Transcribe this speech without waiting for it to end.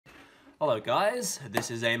Hello guys,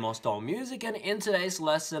 this is Amosdoll Music, and in today's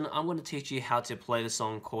lesson I'm going to teach you how to play the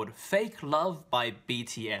song called Fake Love by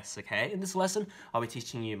BTS, okay? In this lesson I'll be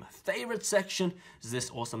teaching you my favorite section, is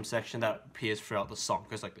this awesome section that appears throughout the song.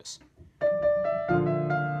 It goes like this.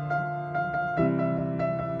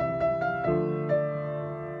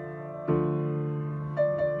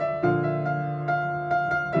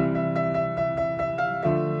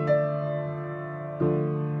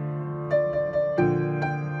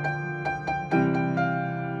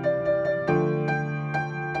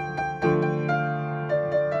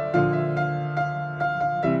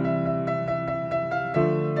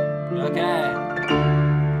 Okay,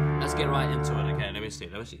 let's get right into it. Okay, let me see.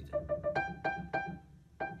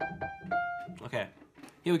 Okay,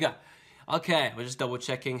 here we go. Okay, we're just double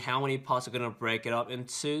checking how many parts we're gonna break it up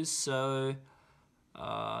into. So,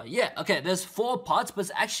 yeah, okay, there's 4 parts, but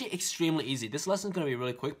it's actually extremely easy. This lesson's gonna be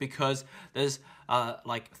really quick because there's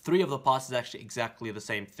like 3 of the parts is actually exactly the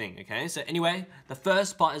same thing, okay? So anyway, the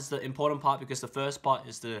first part is the important part because the first part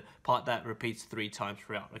is the part that repeats 3 times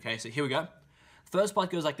throughout, okay? So here we go. First part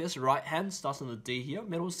goes like this. Right hand starts on the D here,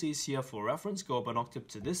 middle C is here for reference, go up an octave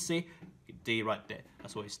to this C, D right there.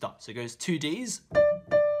 That's where we start. So it goes 2 Ds,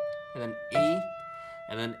 and then E,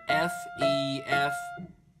 and then F, E, F,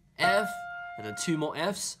 F, and then 2 more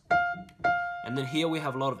Fs. And then here we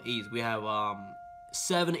have a lot of E's. We have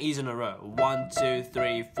 7 E's in a row. 1, 2,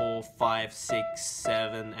 3, 4, 5, 6,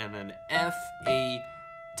 7, and then F, E,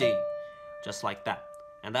 D. Just like that.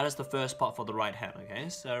 And that is the first part for the right hand, okay?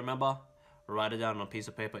 So remember, write it down on a piece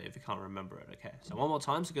of paper if you can't remember it, okay? So one more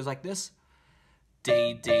time, so it goes like this.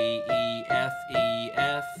 D, D, E, F, E,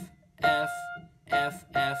 F, F, F,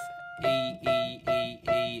 F, E, E, E,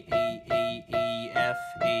 E, E, E, E, F,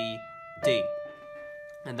 E, D.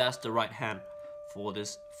 And that's the right hand for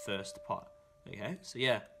this first part, okay? So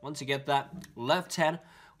yeah, once you get that, left hand,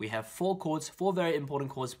 we have 4 chords, 4 very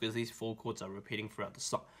important chords because these 4 chords are repeating throughout the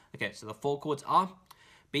song. Okay, so the 4 chords are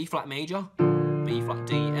B flat major, B flat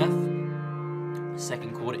D, F.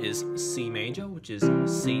 Second chord is C major, which is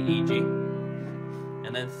C, E, G.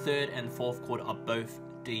 And then third and fourth chord are both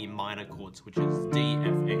D minor chords, which is D,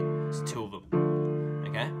 F, A. It's 2 of them,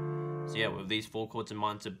 okay? So yeah, with these 4 chords in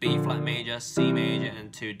mind, so B flat major, C major,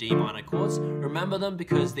 and 2 D minor chords. Remember them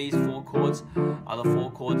because these 4 chords are the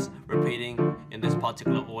 4 chords repeating in this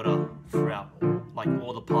particular order throughout, like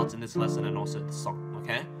all the parts in this lesson and also the song,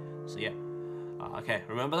 okay? So yeah. Okay,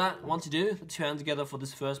 remember that? Once you do, the 2 hands together for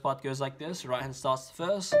this first part goes like this. Right hand starts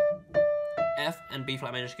first. F and B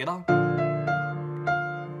flat major together.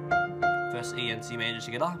 First E and C major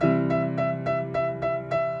together.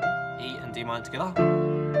 E and D minor together.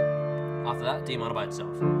 After that, D minor by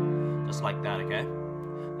itself. Just like that, okay?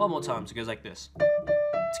 One more time, so it goes like this.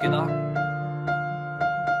 Together.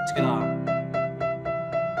 Together.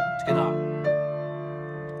 Together.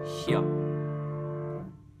 Here.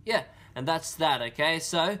 Yeah. And that's that, okay?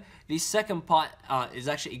 So, the second part is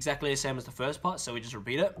actually exactly the same as the first part, so we just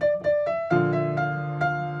repeat it.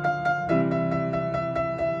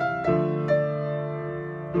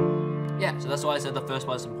 Yeah, so that's why I said the first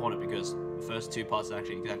part is important, because the first 2 parts are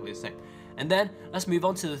actually exactly the same. And then, let's move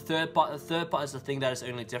on to the third part. The third part is the thing that is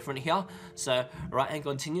only different here. So, right hand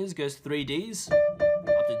continues, goes 3 Ds, up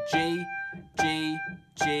to G, G,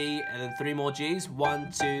 G, and then 3 more Gs.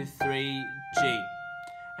 1, 2, 3, G.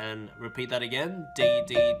 And repeat that again. D,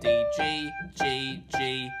 D, D, G, G,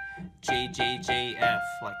 G, G, G, G, F.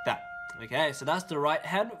 Like that. Okay, so that's the right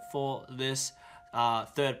hand for this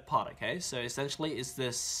third part, okay? So essentially it's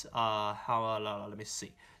this, let me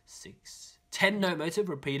see, 10 note motive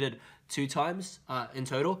repeated 2 times in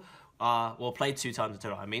total. Well, played 2 times in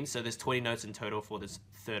total, I mean. So there's 20 notes in total for this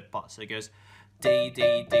third part. So it goes D,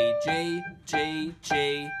 D, D, G, G,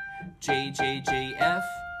 G, G, G, G, F.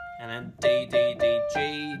 And then D, D, D,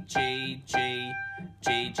 G, G, G,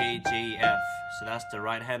 G, G, G, F. So that's the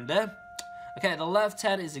right hand there. Okay, the left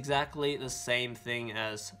hand is exactly the same thing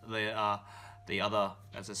as the other,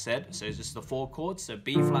 as I said. So it's just the 4 chords. So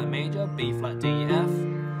B flat major, B flat D, F,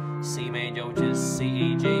 C major, which is C,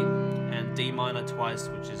 E, G, and D minor twice,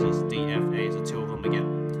 which is just D, F, A. So 2 of them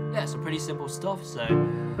again. Yeah, so pretty simple stuff. So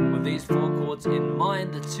with these 4 chords in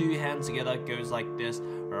mind, the 2 hands together goes like this.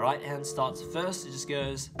 Right hand starts first, it just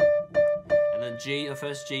goes, and then G, the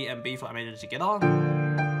first G and B flat major together,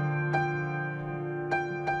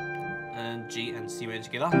 and G and C major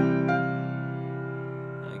together.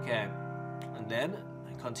 Okay, and then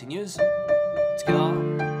it continues together,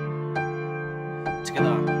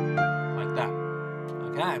 together, like that.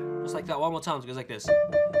 Okay, just like that. One more time, so it goes like this: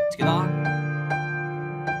 together,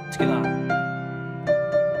 together,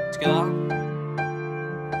 together,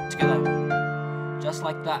 together, just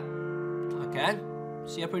like that. Okay,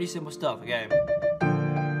 so yeah, pretty simple stuff. Okay.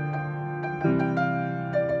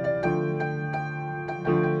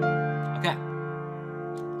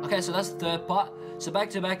 Okay, so that's the third part. So back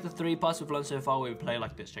to back, the 3 parts we've learned so far, we play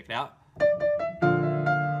like this. Check it out.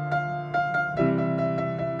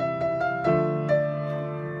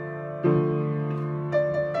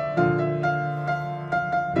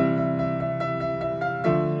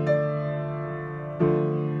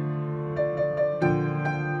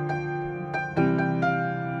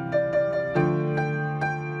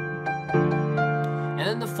 And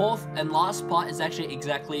then the 4th and last part is actually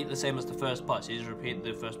exactly the same as the first part. So you just repeat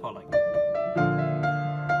the first part like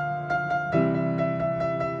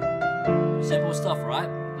simple stuff, right?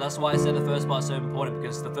 That's why I said the first part is so important,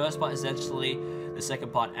 because the first part is essentially the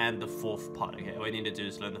second part and the 4th part, okay? All you need to do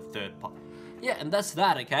is learn the 3rd part. Yeah, and that's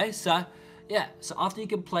that, okay? So, yeah, so after you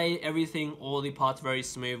can play everything, all the parts very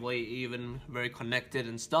smoothly, even very connected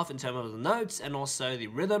and stuff in terms of the notes and also the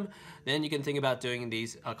rhythm, then you can think about doing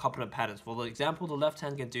these accompaniment patterns. For the example, the left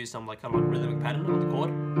hand can do some like kind of like rhythmic pattern on the chord,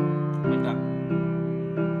 like that.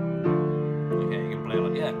 Okay, you can play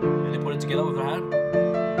like, yeah, and then put it together with the hand.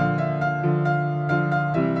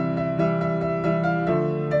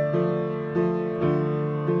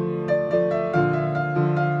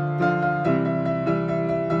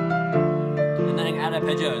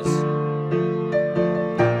 Arpeggios.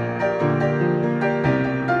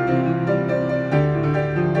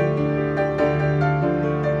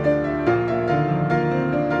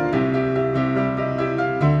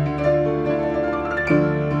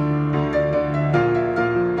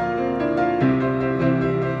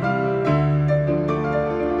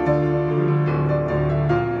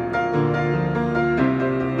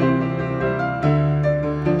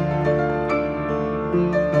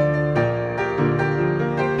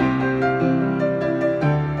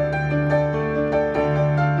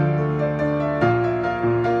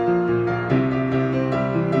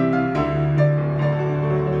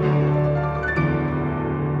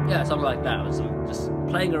 Something like that. Just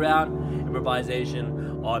playing around,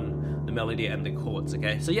 improvisation on the melody and the chords,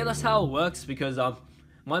 okay? So yeah, that's how it works, because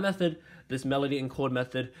my method, this melody and chord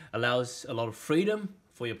method, allows a lot of freedom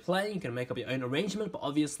for your playing. You can make up your own arrangement, but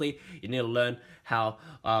obviously you need to learn how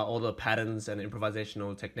all the patterns and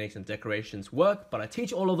improvisational techniques and decorations work. But I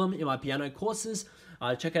teach all of them in my piano courses.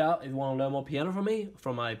 Check it out if you want to learn more piano from me,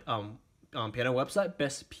 from my piano website,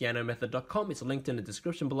 bestpianomethod.com. It's linked in the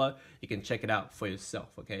description below. You can check it out for yourself,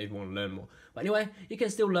 okay, if you want to learn more. But anyway, you can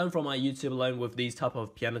still learn from my YouTube alone with these type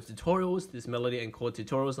of piano tutorials, this melody and chord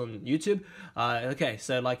tutorials on YouTube. Okay,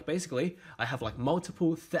 so like basically, I have like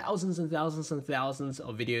multiple thousands and thousands and thousands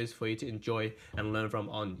of videos for you to enjoy and learn from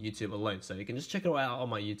on YouTube alone. So you can just check it out on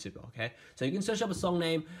my YouTube, okay? So you can search up a song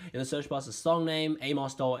name, in the search bar, a song name,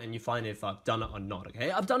 Amosdoll, and you find if I've done it or not,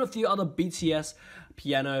 okay? I've done a few other BTS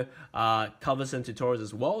piano covers and tutorials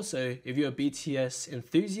as well, so if you're a BTS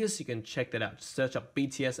enthusiast, you can check that out. Just search up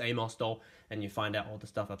BTS Amosdoll and you find out all the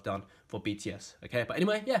stuff I've done for BTS, okay? But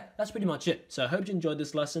anyway, yeah, that's pretty much it. So I hope you enjoyed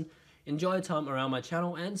this lesson. Enjoy your time around my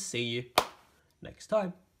channel and see you next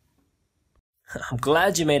time. I'm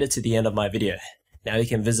glad you made it to the end of my video. Now you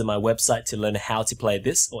can visit my website to learn how to play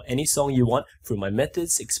this or any song you want through my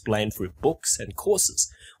methods explained through books and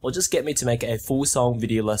courses. Or just get me to make a full song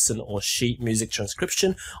video lesson or sheet music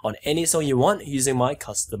transcription on any song you want using my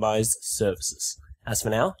customized services. As for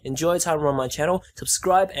now, enjoy your time around my channel,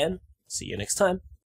 subscribe, and see you next time.